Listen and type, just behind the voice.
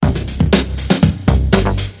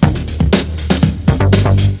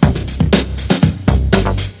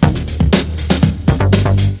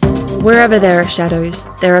Wherever there are shadows,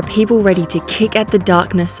 there are people ready to kick at the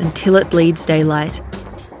darkness until it bleeds daylight.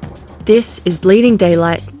 This is Bleeding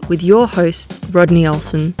Daylight with your host, Rodney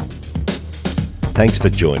Olson. Thanks for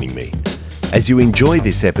joining me. As you enjoy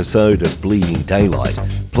this episode of Bleeding Daylight,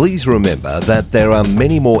 please remember that there are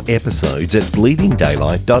many more episodes at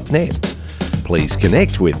bleedingdaylight.net. Please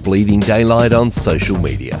connect with Bleeding Daylight on social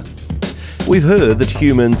media. We've heard that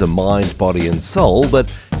humans are mind, body and soul, but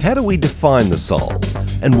how do we define the soul?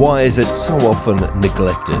 And why is it so often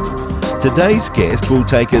neglected? Today's guest will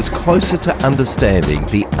take us closer to understanding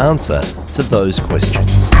the answer to those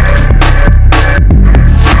questions.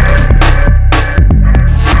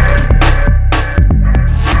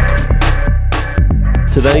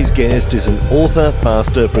 Today's guest is an author,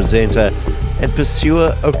 pastor, presenter, and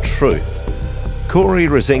pursuer of truth. Cory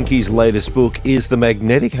Rosenke's latest book is The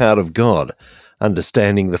Magnetic Heart of God,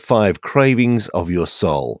 Understanding the 5 Cravings of Your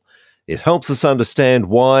Soul. It helps us understand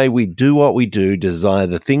why we do what we do, desire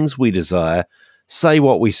the things we desire, say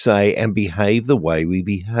what we say, and behave the way we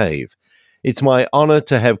behave. It's my honor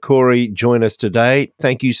to have Cory join us today.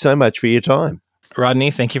 Thank you so much for your time.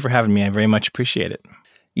 Rodney, thank you for having me. I very much appreciate it.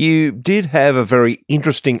 You did have a very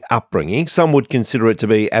interesting upbringing. Some would consider it to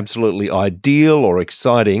be absolutely ideal or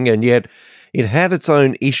exciting, and yet it had its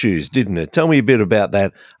own issues, didn't it? Tell me a bit about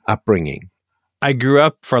that upbringing. I grew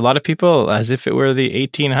up, for a lot of people, as if it were the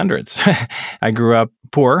 1800s. I grew up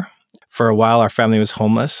poor. For a while, our family was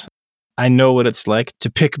homeless. I know what it's like to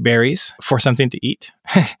pick berries for something to eat.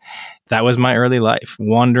 That was my early life,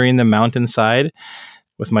 wandering the mountainside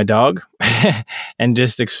with my dog and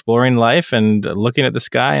just exploring life and looking at the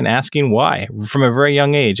sky and asking why. From a very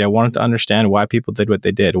young age, I wanted to understand why people did what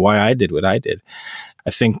they did, why I did what I did. I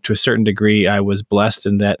think to a certain degree, I was blessed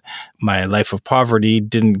in that my life of poverty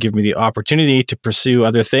didn't give me the opportunity to pursue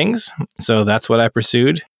other things. So that's what I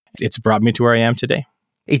pursued. It's brought me to where I am today.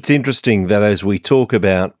 It's interesting that as we talk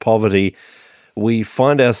about poverty, we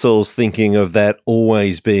find ourselves thinking of that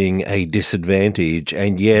always being a disadvantage.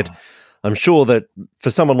 And yet, I'm sure that for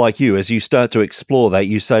someone like you, as you start to explore that,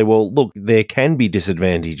 you say, well, look, there can be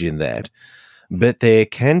disadvantage in that, but there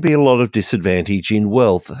can be a lot of disadvantage in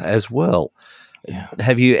wealth as well. Yeah.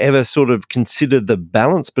 Have you ever sort of considered the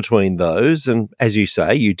balance between those? And as you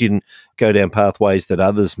say, you didn't go down pathways that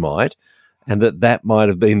others might, and that might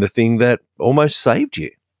have been the thing that almost saved you.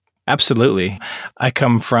 Absolutely. I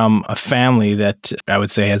come from a family that I would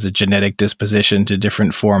say has a genetic disposition to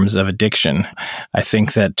different forms of addiction. I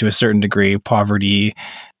think that to a certain degree, poverty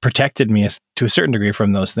protected me to a certain degree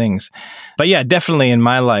from those things. But yeah, definitely in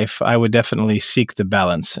my life, I would definitely seek the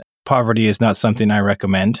balance. Poverty is not something I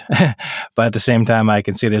recommend, but at the same time, I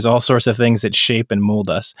can see there's all sorts of things that shape and mold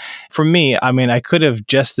us. For me, I mean, I could have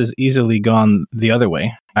just as easily gone the other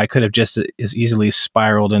way. I could have just as easily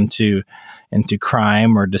spiraled into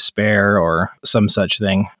crime or despair or some such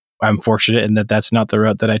thing. I'm fortunate in that that's not the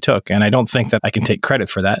route that I took, and I don't think that I can take credit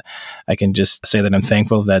for that. I can just say that I'm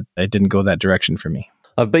thankful that it didn't go that direction for me.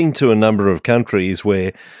 I've been to a number of countries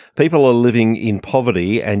where people are living in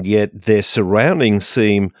poverty and yet their surroundings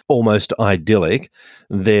seem almost idyllic.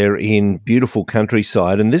 They're in beautiful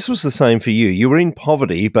countryside. And this was the same for you. You were in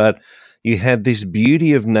poverty, but you had this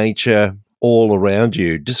beauty of nature all around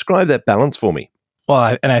you. Describe that balance for me.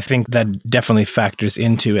 Well, and I think that definitely factors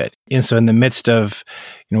into it. And so in the midst of,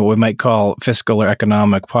 what we might call fiscal or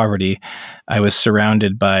economic poverty, I was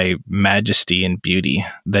surrounded by majesty and beauty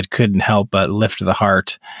that couldn't help but lift the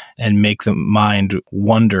heart and make the mind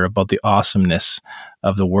wonder about the awesomeness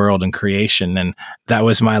of the world and creation. And that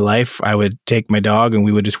was my life. I would take my dog and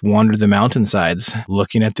we would just wander the mountainsides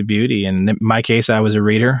looking at the beauty. And in my case, I was a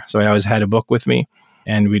reader, so I always had a book with me.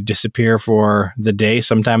 And we'd disappear for the day,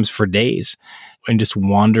 sometimes for days, and just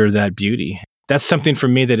wander that beauty. That's something for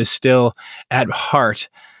me that is still at heart.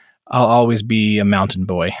 I'll always be a mountain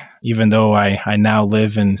boy, even though I now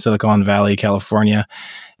live in Silicon Valley, California.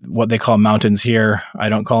 What they call mountains here, I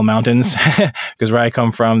don't call mountains because where I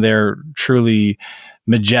come from, they're truly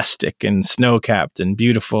majestic and snow-capped and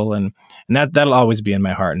beautiful. And that'll always be in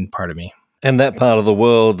my heart and part of me. And that part of the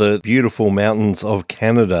world, the beautiful mountains of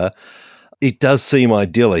Canada, it does seem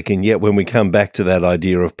idyllic, and yet when we come back to that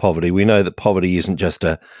idea of poverty, we know that poverty isn't just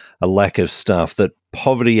a lack of stuff, that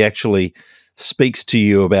poverty actually speaks to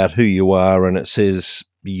you about who you are, and it says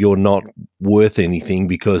you're not worth anything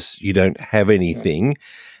because you don't have anything.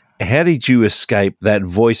 How did you escape that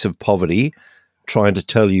voice of poverty trying to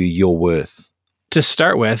tell you your worth? To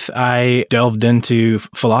start with, I delved into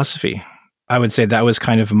philosophy. I would say that was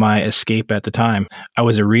kind of my escape at the time. I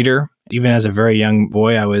was a reader. Even as a very young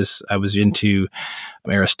boy, I was into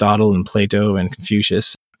Aristotle and Plato and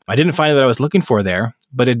Confucius. I didn't find that I was looking for there,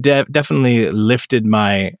 but it definitely lifted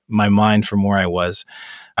my mind from where I was.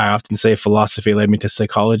 I often say philosophy led me to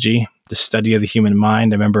psychology, the study of the human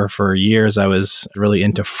mind. I remember for years I was really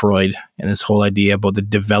into Freud and this whole idea about the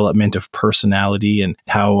development of personality and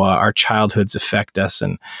how our childhoods affect us,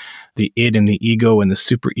 and the id and the ego and the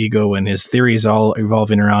superego, and his theories all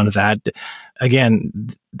revolving around that. Again,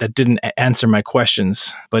 that didn't answer my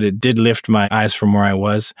questions, but it did lift my eyes from where I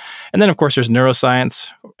was. And then, of course, there's neuroscience.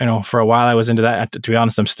 For a while I was into that. To be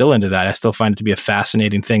honest, I'm still into that. I still find it to be a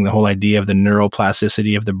fascinating thing, the whole idea of the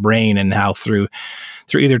neuroplasticity of the brain, and how through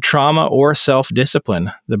either trauma or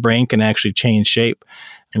self-discipline, the brain can actually change shape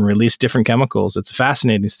and release different chemicals. It's a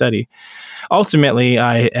fascinating study. Ultimately,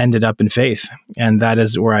 I ended up in faith, and that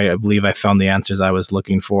is where I believe I found the answers I was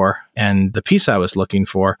looking for and the peace I was looking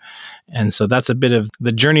for. And so that's a bit of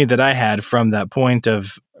the journey that I had from that point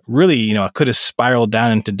of really, I could have spiraled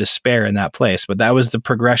down into despair in that place, but that was the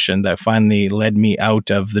progression that finally led me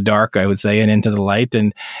out of the dark, I would say, and into the light,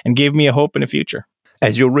 and gave me a hope and a future.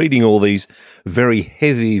 As you're reading all these very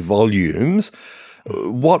heavy volumes,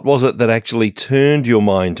 what was it that actually turned your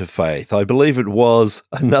mind to faith? I believe it was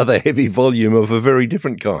another heavy volume of a very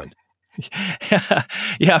different kind.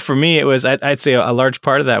 Yeah, for me, it was, I'd say a large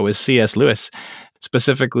part of that was C.S. Lewis,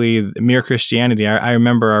 specifically Mere Christianity. I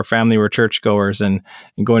remember our family were churchgoers and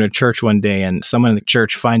going to church one day, and someone in the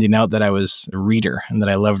church finding out that I was a reader and that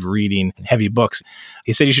I loved reading heavy books.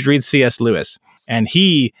 He said, "You should read C.S. Lewis." And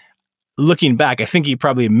looking back, I think he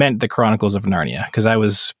probably meant the Chronicles of Narnia, because I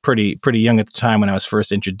was pretty young at the time when I was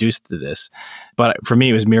first introduced to this. But for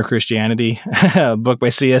me, it was Mere Christianity, a book by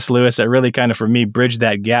C.S. Lewis that really kind of, for me, bridged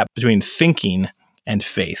that gap between thinking and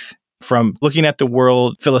faith. From looking at the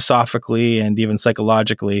world philosophically and even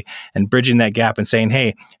psychologically and bridging that gap and saying,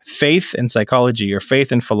 hey, faith and psychology or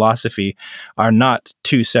faith and philosophy are not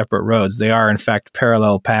two separate roads. They are, in fact,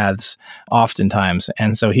 parallel paths oftentimes.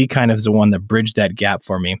 And so he kind of is the one that bridged that gap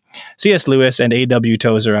for me. C.S. Lewis and A.W.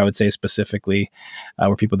 Tozer, I would say specifically,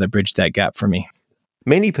 were people that bridged that gap for me.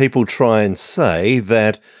 Many people try and say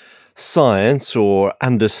that science or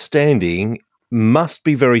understanding must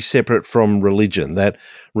be very separate from religion, that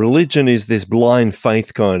religion is this blind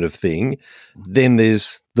faith kind of thing. Then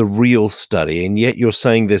there's the real study. And yet you're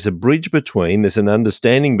saying there's a bridge between, there's an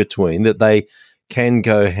understanding between, that they can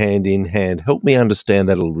go hand in hand. Help me understand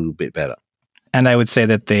that a little bit better. And I would say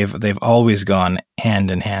that they've always gone hand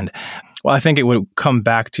in hand. Well, I think it would come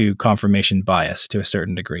back to confirmation bias to a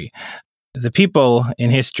certain degree. The people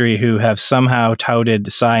in history who have somehow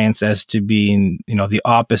touted science as to being, the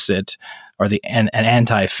opposite or an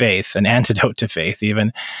anti-faith, an antidote to faith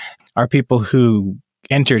even, are people who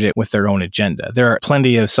entered it with their own agenda. There are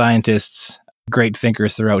plenty of scientists, great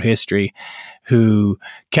thinkers throughout history, who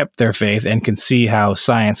kept their faith and can see how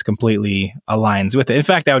science completely aligns with it. In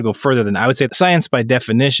fact, I would go further than I would say science by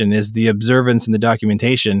definition is the observance and the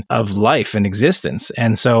documentation of life and existence.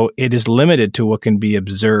 And so it is limited to what can be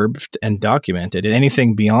observed and documented. And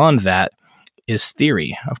anything beyond that is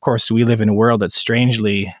theory. Of course, we live in a world that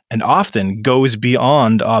strangely and often goes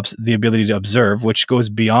beyond the ability to observe, which goes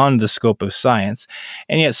beyond the scope of science.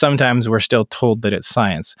 And yet sometimes we're still told that it's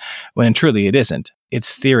science, when truly it isn't.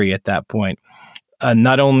 It's theory at that point.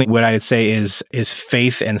 Not only would I say is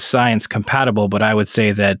faith and science compatible, but I would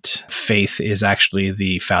say that faith is actually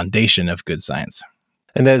the foundation of good science.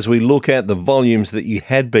 And as we look at the volumes that you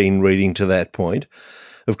had been reading to that point,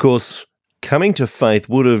 of course, coming to faith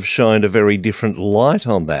would have shined a very different light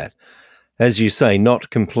on that. As you say, not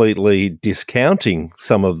completely discounting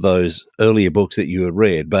some of those earlier books that you had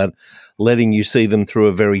read, but letting you see them through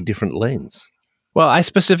a very different lens. Well, I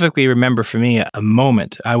specifically remember for me a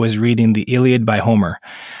moment. I was reading the Iliad by Homer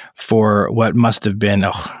for what must have been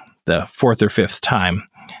the fourth or fifth time.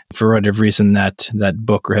 For whatever reason, that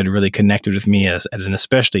book had really connected with me at an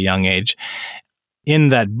especially young age. In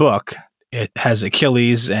that book, it has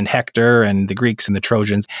Achilles and Hector and the Greeks and the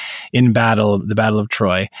Trojans in battle, the Battle of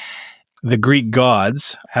Troy. The Greek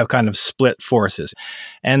gods have kind of split forces,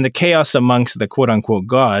 and the chaos amongst the quote-unquote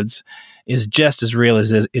gods is just as real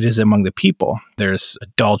as it is among the people. There's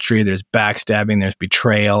adultery, there's backstabbing, there's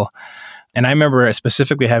betrayal. And I remember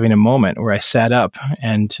specifically having a moment where I sat up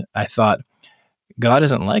and I thought, God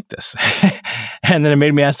isn't like this. And then it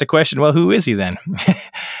made me ask the question, well, who is he then?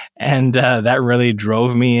 And that really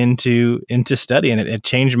drove me into study, and it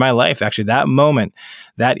changed my life. Actually, that moment,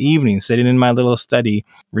 that evening, sitting in my little study,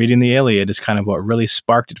 reading the Iliad is kind of what really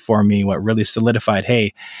sparked it for me, what really solidified,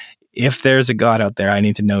 hey, if there's a God out there, I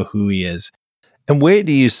need to know who he is. And where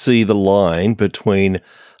do you see the line between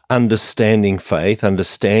understanding faith,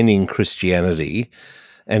 understanding Christianity,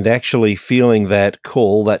 and actually feeling that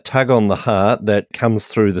call, that tug on the heart that comes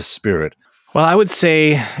through the Spirit? Well, I would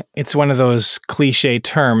say it's one of those cliche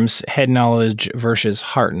terms, head knowledge versus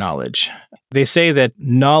heart knowledge. They say that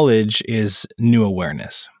knowledge is new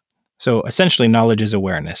awareness. So essentially, knowledge is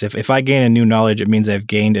awareness. If I gain a new knowledge, it means I've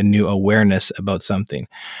gained a new awareness about something.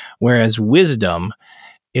 Whereas wisdom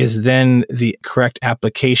is then the correct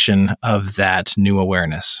application of that new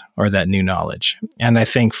awareness or that new knowledge. And I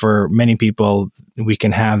think for many people, we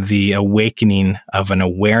can have the awakening of an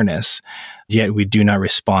awareness, yet we do not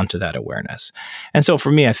respond to that awareness. And so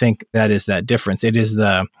for me, I think that is that difference.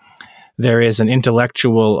 There is an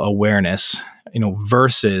intellectual awareness,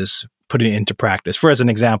 versus putting it into practice. For as an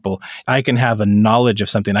example, I can have a knowledge of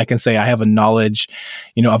something. I can say I have a knowledge,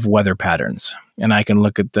 of weather patterns, and I can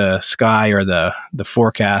look at the sky or the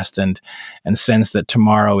forecast and sense that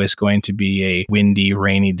tomorrow is going to be a windy,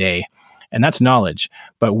 rainy day. And that's knowledge.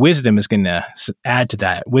 But wisdom is going to add to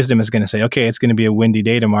that. Wisdom is going to say, okay, it's going to be a windy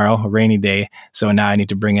day tomorrow, a rainy day. So now I need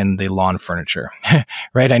to bring in the lawn furniture,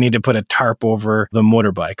 right? I need to put a tarp over the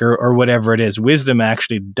motorbike or whatever it is. Wisdom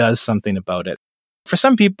actually does something about it. For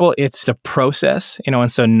some people, it's a process,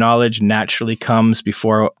 and so knowledge naturally comes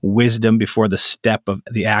before wisdom, before the step of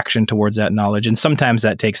the action towards that knowledge. And sometimes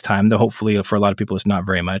that takes time, though hopefully for a lot of people, it's not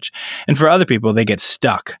very much. And for other people, they get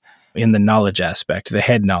stuck in the knowledge aspect, the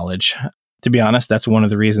head knowledge. To be honest, that's one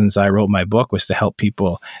of the reasons I wrote my book, was to help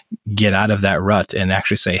people get out of that rut and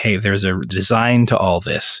actually say, hey, there's a design to all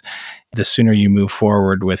this. The sooner you move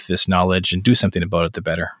forward with this knowledge and do something about it, the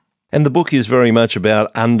better. And the book is very much about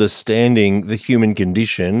understanding the human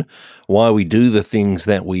condition, why we do the things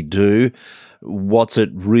that we do, what's it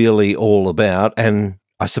really all about. And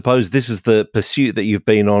I suppose this is the pursuit that you've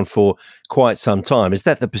been on for quite some time. Is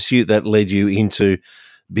that the pursuit that led you into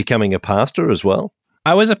becoming a pastor as well?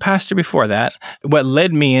 I was a pastor before that. What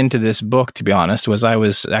led me into this book, to be honest, was I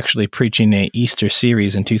was actually preaching an Easter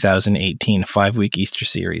series in 2018, a 5-week Easter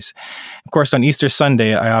series. Of course, on Easter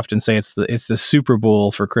Sunday, I often say it's the Super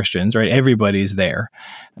Bowl for Christians, right? Everybody's there.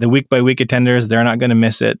 The week-by-week attenders, they're not going to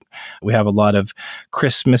miss it. We have a lot of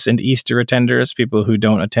Christmas and Easter attenders, people who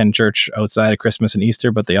don't attend church outside of Christmas and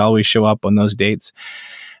Easter, but they always show up on those dates.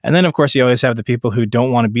 And then, of course, you always have the people who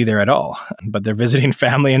don't want to be there at all, but they're visiting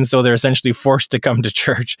family, and so they're essentially forced to come to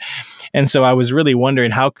church. And so I was really wondering,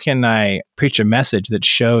 how can I preach a message that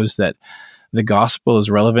shows that the gospel is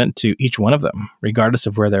relevant to each one of them, regardless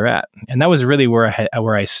of where they're at? And that was really where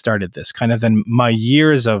I started this, kind of in my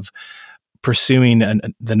years of pursuing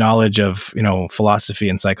the knowledge of, philosophy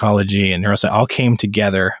and psychology and neuroscience all came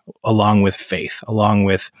together along with faith, along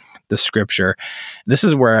with the scripture. This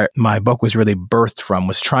is where my book was really birthed from,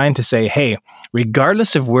 was trying to say, hey,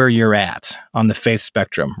 regardless of where you're at on the faith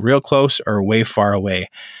spectrum, real close or way far away,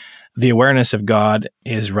 the awareness of God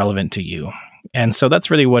is relevant to you. And so that's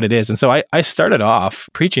really what it is. And so I started off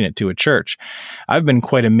preaching it to a church. I've been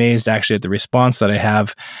quite amazed actually at the response that I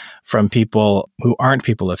have from people who aren't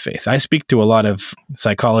people of faith. I speak to a lot of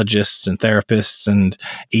psychologists and therapists and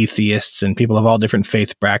atheists and people of all different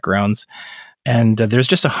faith backgrounds. And there's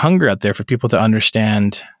just a hunger out there for people to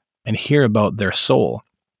understand and hear about their soul.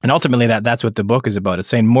 And ultimately, that's what the book is about. It's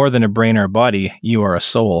saying more than a brain or a body, you are a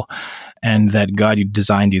soul, and that God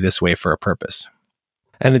designed you this way for a purpose.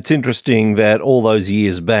 And it's interesting that all those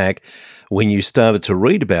years back, when you started to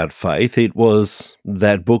read about faith, it was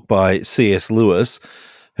that book by C.S. Lewis,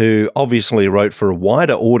 who obviously wrote for a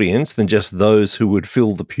wider audience than just those who would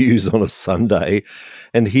fill the pews on a Sunday.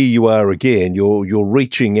 And here you are again, you're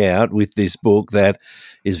reaching out with this book that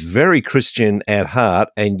is very Christian at heart,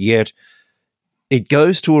 and yet it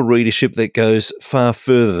goes to a readership that goes far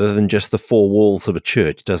further than just the four walls of a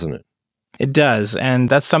church, doesn't it? It does, and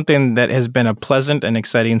that's something that has been a pleasant and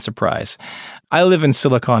exciting surprise. I live in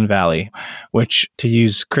Silicon Valley, which, to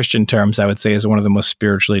use Christian terms, I would say is one of the most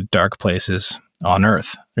spiritually dark places on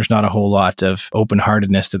earth. There's not a whole lot of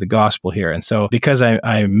open-heartedness to the gospel here. And so because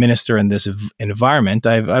I minister in this environment,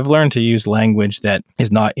 I've learned to use language that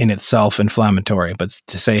is not in itself inflammatory, but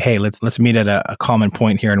to say, hey, let's meet at a common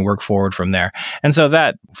point here and work forward from there. And so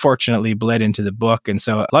that fortunately bled into the book. And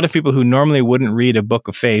so a lot of people who normally wouldn't read a book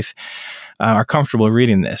of faith are comfortable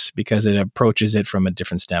reading this because it approaches it from a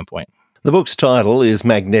different standpoint. The book's title is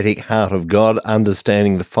Magnetic Heart of God,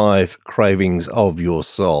 Understanding the 5 Cravings of Your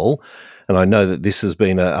Soul. And I know that this has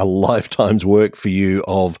been a lifetime's work for you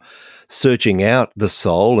of searching out the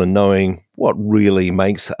soul and knowing what really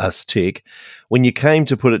makes us tick. When you came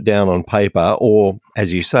to put it down on paper, or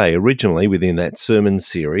as you say, originally within that sermon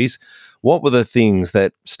series, what were the things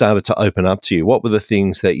that started to open up to you? What were the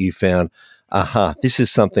things that you found, this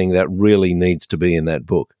is something that really needs to be in that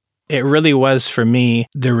book? It really was, for me,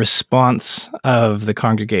 the response of the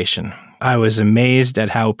congregation. I was amazed at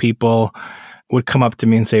how people would come up to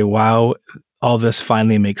me and say, wow, all this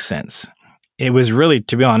finally makes sense. It was really,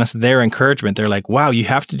 to be honest, their encouragement. They're like, wow, you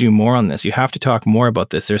have to do more on this. You have to talk more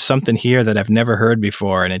about this. There's something here that I've never heard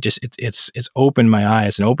before. And it's opened my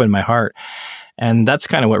eyes and opened my heart. And that's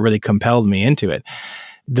kind of what really compelled me into it.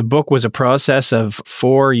 The book was a process of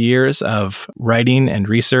 4 years of writing and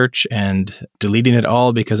research and deleting it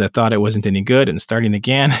all because I thought it wasn't any good, and starting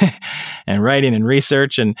again and writing and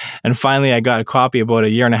research. And finally, I got a copy about a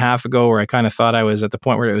year and a half ago where I kind of thought I was at the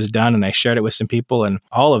point where it was done, and I shared it with some people, and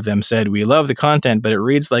all of them said, we love the content, but it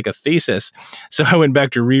reads like a thesis. So I went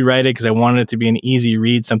back to rewrite it because I wanted it to be an easy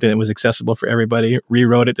read, something that was accessible for everybody,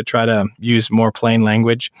 rewrote it to try to use more plain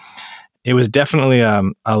language. It was definitely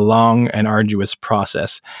a long and arduous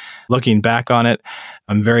process. Looking back on it,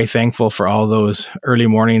 I'm very thankful for all those early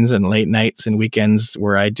mornings and late nights and weekends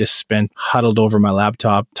where I just spent huddled over my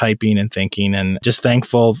laptop, typing and thinking, and just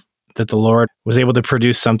thankful that the Lord was able to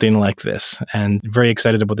produce something like this, and very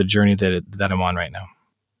excited about the journey that I'm on right now.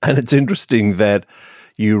 And it's interesting that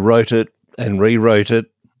you wrote it and rewrote it.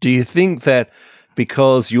 Do you think that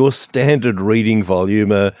because your standard reading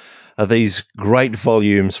volume are these great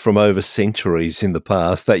volumes from over centuries in the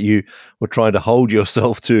past, that you were trying to hold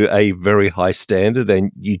yourself to a very high standard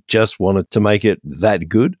and you just wanted to make it that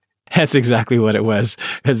good? That's exactly what it was.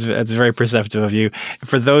 It's very perceptive of you.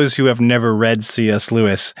 For those who have never read C.S.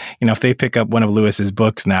 Lewis, if they pick up one of Lewis's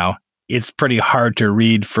books now, it's pretty hard to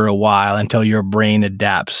read for a while until your brain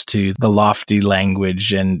adapts to the lofty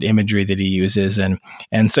language and imagery that he uses. And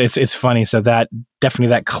so it's funny. So that definitely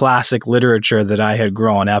that classic literature that I had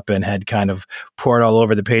grown up in had kind of poured all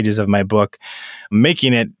over the pages of my book,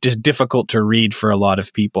 making it just difficult to read for a lot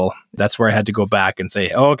of people. That's where I had to go back and say,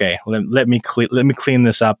 oh, okay, let me clean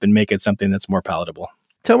this up and make it something that's more palatable.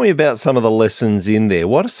 Tell me about some of the lessons in there.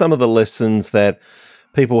 What are some of the lessons that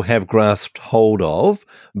people have grasped hold of,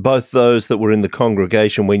 both those that were in the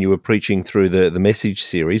congregation when you were preaching through the message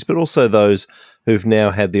series, but also those who've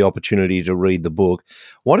now had the opportunity to read the book?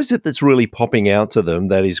 What is it that's really popping out to them,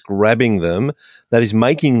 that is grabbing them, that is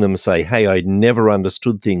making them say, hey, I never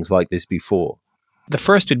understood things like this before? The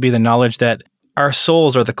first would be the knowledge that our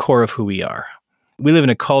souls are the core of who we are. We live in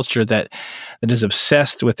a culture that is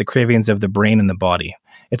obsessed with the cravings of the brain and the body.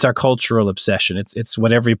 It's our cultural obsession. It's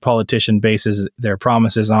what every politician bases their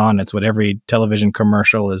promises on. It's what every television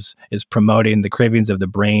commercial is promoting, the cravings of the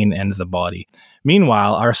brain and the body.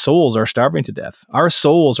 Meanwhile, our souls are starving to death. Our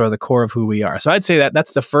souls are the core of who we are. So I'd say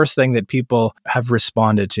that's the first thing that people have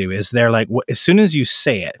responded to, is they're like, as soon as you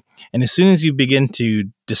say it, and as soon as you begin to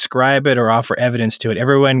describe it or offer evidence to it,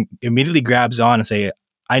 everyone immediately grabs on and say,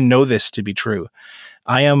 I know this to be true.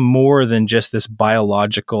 I am more than just this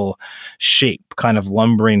biological shape kind of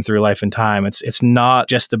lumbering through life and time. It's not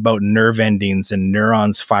just about nerve endings and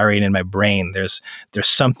neurons firing in my brain. There's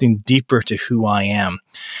something deeper to who I am.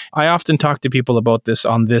 I often talk to people about this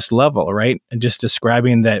on this level, right? And just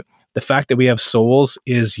describing that the fact that we have souls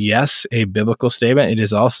is, yes, a biblical statement. It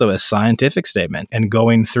is also a scientific statement, and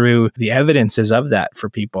going through the evidences of that for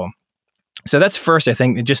people. So that's first, I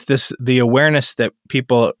think, just the awareness that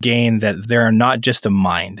people gain that they are not just a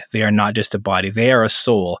mind, they are not just a body, they are a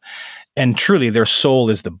soul. And truly, their soul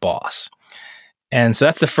is the boss. And so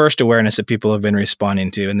that's the first awareness that people have been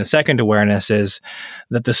responding to. And the second awareness is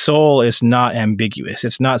that the soul is not ambiguous.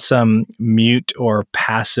 It's not some mute or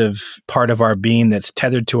passive part of our being that's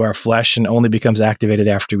tethered to our flesh and only becomes activated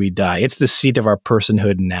after we die. It's the seat of our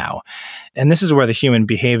personhood now. And this is where the human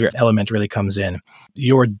behavior element really comes in.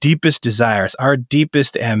 Your deepest desires, our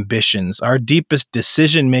deepest ambitions, our deepest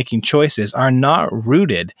decision-making choices are not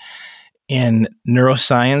rooted in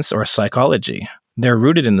neuroscience or psychology. They're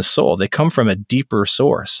rooted in the soul. They come from a deeper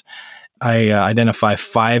source. I identify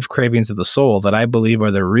 5 cravings of the soul that I believe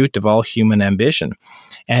are the root of all human ambition.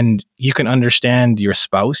 And you can understand your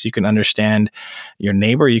spouse, you can understand your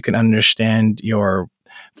neighbor, you can understand your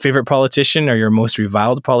favorite politician or your most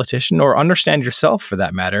reviled politician, or understand yourself for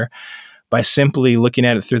that matter, by simply looking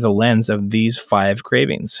at it through the lens of these 5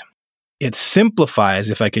 cravings. It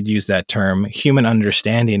simplifies, if I could use that term, human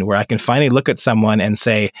understanding, where I can finally look at someone and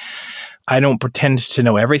say, I don't pretend to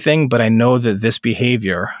know everything, but I know that this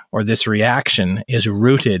behavior or this reaction is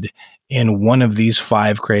rooted in one of these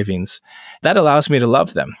 5 cravings. That allows me to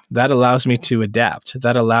love them. That allows me to adapt.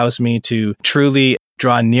 That allows me to truly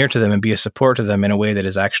draw near to them and be a support to them in a way that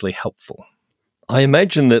is actually helpful. I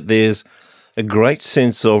imagine that there's a great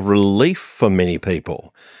sense of relief for many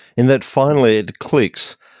people in that finally it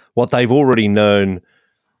clicks what they've already known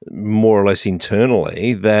more or less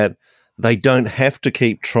internally, that they don't have to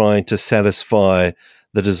keep trying to satisfy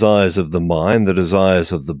the desires of the mind, the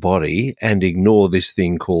desires of the body, and ignore this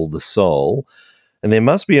thing called the soul. And there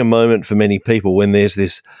must be a moment for many people when there's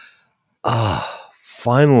this,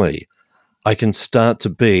 finally, I can start to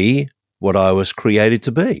be what I was created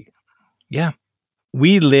to be. Yeah.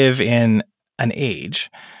 We live in an age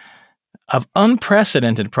of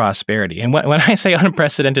unprecedented prosperity. And when I say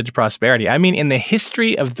unprecedented prosperity, I mean in the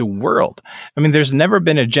history of the world. I mean, there's never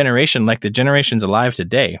been a generation like the generations alive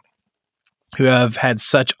today who have had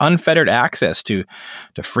such unfettered access to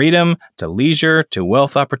freedom, to leisure, to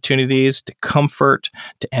wealth opportunities, to comfort,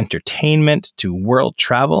 to entertainment, to world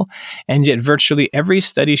travel. And yet virtually every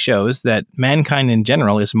study shows that mankind in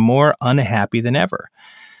general is more unhappy than ever.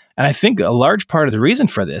 And I think a large part of the reason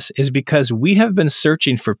for this is because we have been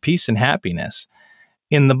searching for peace and happiness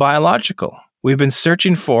in the biological. We've been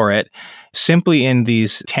searching for it simply in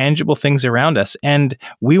these tangible things around us. And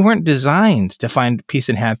we weren't designed to find peace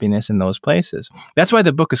and happiness in those places. That's why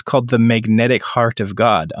the book is called The Magnetic Heart of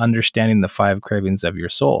God, Understanding the 5 Cravings of Your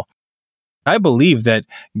Soul. I believe that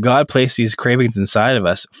God placed these cravings inside of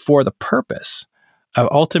us for the purpose of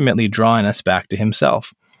ultimately drawing us back to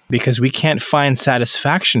himself, because we can't find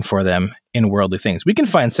satisfaction for them in worldly things. We can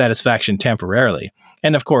find satisfaction temporarily.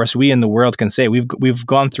 And of course, we in the world can say we've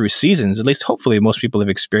gone through seasons, at least hopefully most people have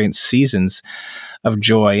experienced seasons of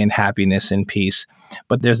joy and happiness and peace.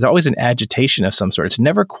 But there's always an agitation of some sort. It's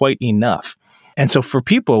never quite enough. And so for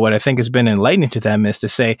people, what I think has been enlightening to them is to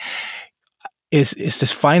say, is to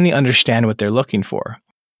finally understand what they're looking for.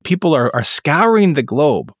 People are scouring the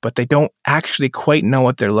globe, but they don't actually quite know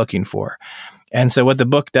what they're looking for. And so what the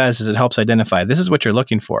book does is it helps identify, this is what you're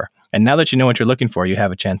looking for. And now that you know what you're looking for, you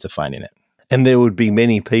have a chance of finding it. And there would be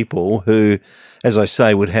many people who, as I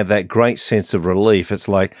say, would have that great sense of relief. It's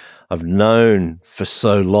like, I've known for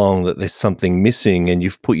so long that there's something missing and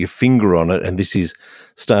you've put your finger on it and this is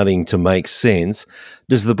starting to make sense.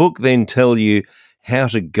 Does the book then tell you how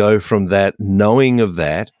to go from that knowing of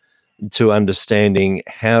that to understanding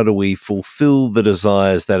how do we fulfill the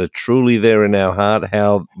desires that are truly there in our heart,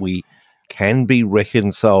 how we can be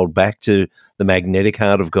reconciled back to the magnetic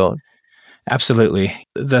heart of God? Absolutely.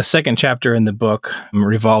 The second chapter in the book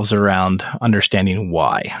revolves around understanding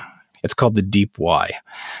why. It's called the deep why.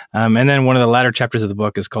 And then one of the latter chapters of the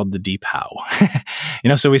book is called the deep how.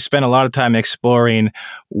 So we spend a lot of time exploring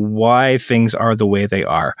why things are the way they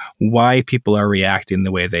are, why people are reacting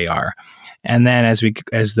the way they are. And then as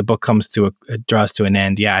the book draws to an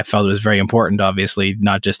end, I felt it was very important, obviously,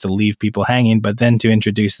 not just to leave people hanging, but then to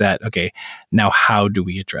introduce that, okay, now how do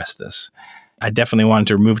we address this? I definitely wanted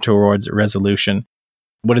to move towards a resolution.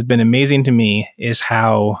 What has been amazing to me is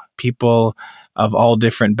how people of all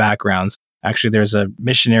different backgrounds, actually there's a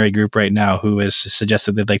missionary group right now who has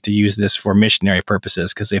suggested they'd like to use this for missionary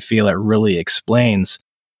purposes because they feel it really explains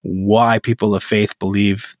why people of faith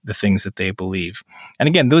believe the things that they believe. And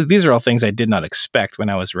again, these are all things I did not expect when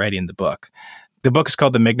I was writing the book. The book is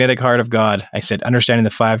called The Magnetic Heart of God. I said, Understanding the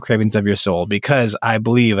 5 Cravings of Your Soul, because I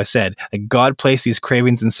said, that God placed these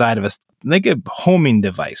cravings inside of us like a homing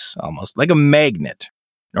device, almost like a magnet,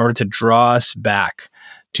 in order to draw us back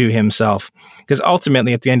to himself. Because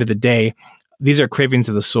ultimately, at the end of the day, these are cravings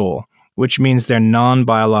of the soul, which means they're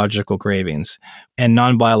non-biological cravings. And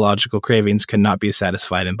non-biological cravings cannot be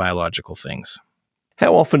satisfied in biological things.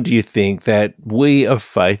 How often do you think that we of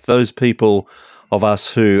faith, those people of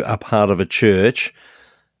us who are part of a church,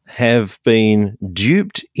 have been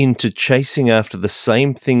duped into chasing after the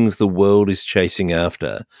same things the world is chasing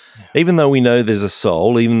after? Even though we know there's a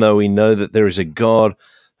soul, even though we know that there is a God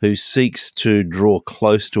who seeks to draw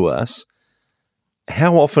close to us,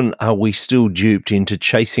 how often are we still duped into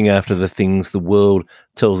chasing after the things the world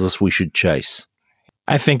tells us we should chase?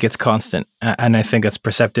 I think it's constant, and I think it's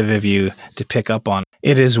perceptive of you to pick up on.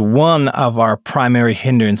 It is one of our primary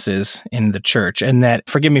hindrances in the church, and that,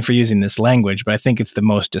 forgive me for using this language, but I think it's the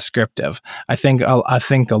most descriptive. I think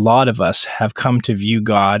a lot of us have come to view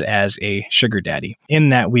God as a sugar daddy, in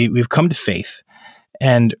that we've come to faith,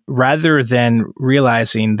 and rather than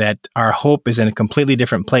realizing that our hope is in a completely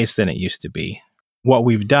different place than it used to be, what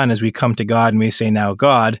we've done is we come to God and we say, now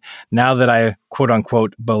God, now that I quote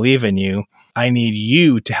unquote believe in you, I need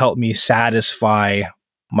you to help me satisfy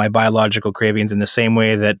my biological cravings in the same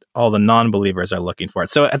way that all the non-believers are looking for it.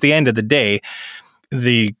 So at the end of the day,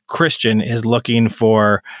 the Christian is looking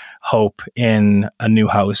for hope in a new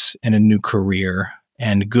house and a new career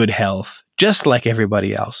and good health, just like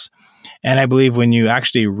everybody else. And I believe when you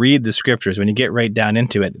actually read the scriptures, when you get right down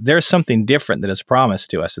into it, there's something different that is promised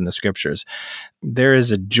to us in the scriptures. There is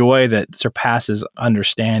a joy that surpasses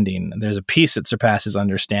understanding. There's a peace that surpasses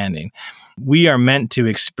understanding. We are meant to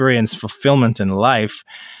experience fulfillment in life,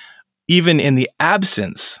 even in the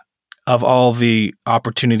absence of all the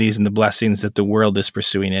opportunities and the blessings that the world is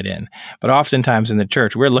pursuing it in. But oftentimes in the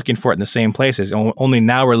church, we're looking for it in the same places. Only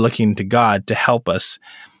now we're looking to God to help us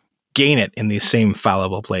gain it in these same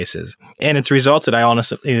fallible places. And it's resulted, I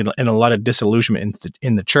honestly, in a lot of disillusionment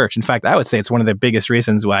in the church. In fact, I would say it's one of the biggest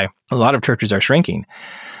reasons why a lot of churches are shrinking,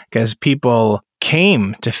 because people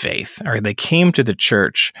came to faith, or they came to the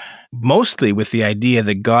church mostly with the idea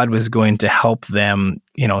that God was going to help them,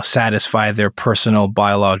 satisfy their personal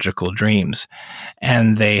biological dreams.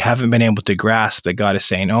 And they haven't been able to grasp that God is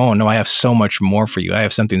saying, oh, no, I have so much more for you. I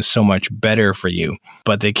have something so much better for you.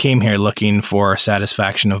 But they came here looking for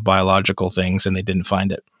satisfaction of biological things, and they didn't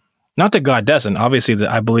find it. Not that God doesn't. Obviously,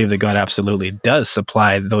 I believe that God absolutely does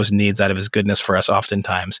supply those needs out of his goodness for us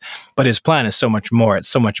oftentimes. But his plan is so much more. It's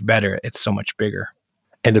so much better. It's so much bigger.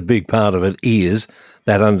 And a big part of it is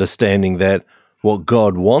that understanding that what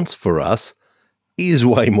God wants for us is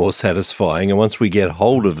way more satisfying. And once we get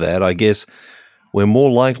hold of that, I guess we're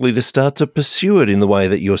more likely to start to pursue it in the way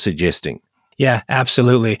that you're suggesting. Yeah,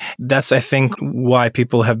 absolutely. That's, I think, why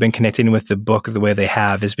people have been connecting with the book the way they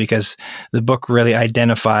have, is because the book really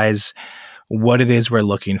identifies what it is we're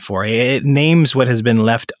looking for. It names what has been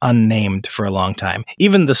left unnamed for a long time,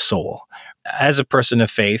 even the soul. As a person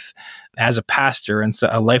of faith, as a pastor and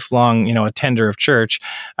a lifelong, attender of church,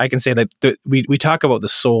 I can say that we talk about the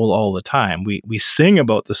soul all the time. We sing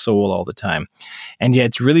about the soul all the time. And yet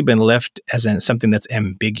it's really been left as something that's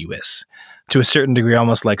ambiguous, to a certain degree,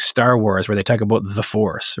 almost like Star Wars, where they talk about the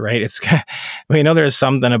Force, right? We know there's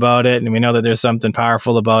something about it, and we know that there's something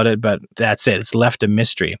powerful about it, but that's it. It's left a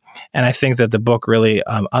mystery. And I think that the book really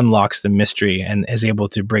unlocks the mystery and is able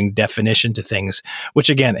to bring definition to things, which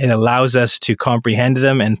again, it allows us to comprehend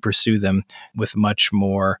them and pursue them with much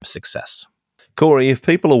more success. Cory, if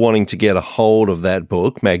people are wanting to get a hold of that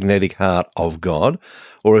book, Magnetic Heart of God,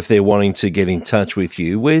 or if they're wanting to get in touch with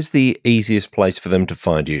you, where's the easiest place for them to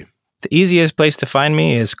find you? The easiest place to find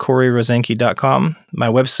me is CoryRosenke.com, my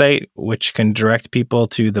website, which can direct people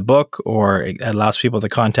to the book, or it allows people to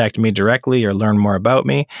contact me directly or learn more about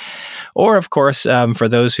me. Or, of course, for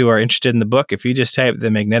those who are interested in the book, if you just type The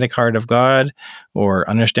Magnetic Heart of God or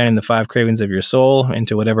Understanding the 5 Cravings of Your Soul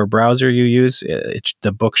into whatever browser you use,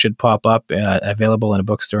 the book should pop up, available in a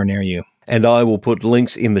bookstore near you. And I will put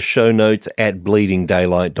links in the show notes at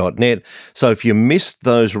bleedingdaylight.net. So if you missed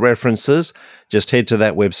those references, just head to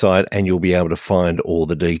that website and you'll be able to find all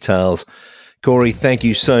the details. Cory, thank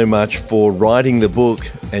you so much for writing the book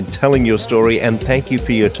and telling your story, and thank you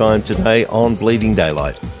for your time today on Bleeding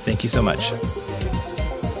Daylight. Thank you so much.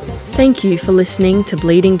 Thank you for listening to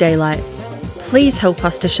Bleeding Daylight. Please help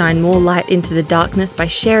us to shine more light into the darkness by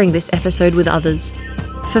sharing this episode with others.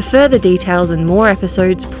 For further details and more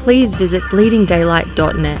episodes, please visit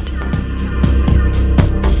bleedingdaylight.net.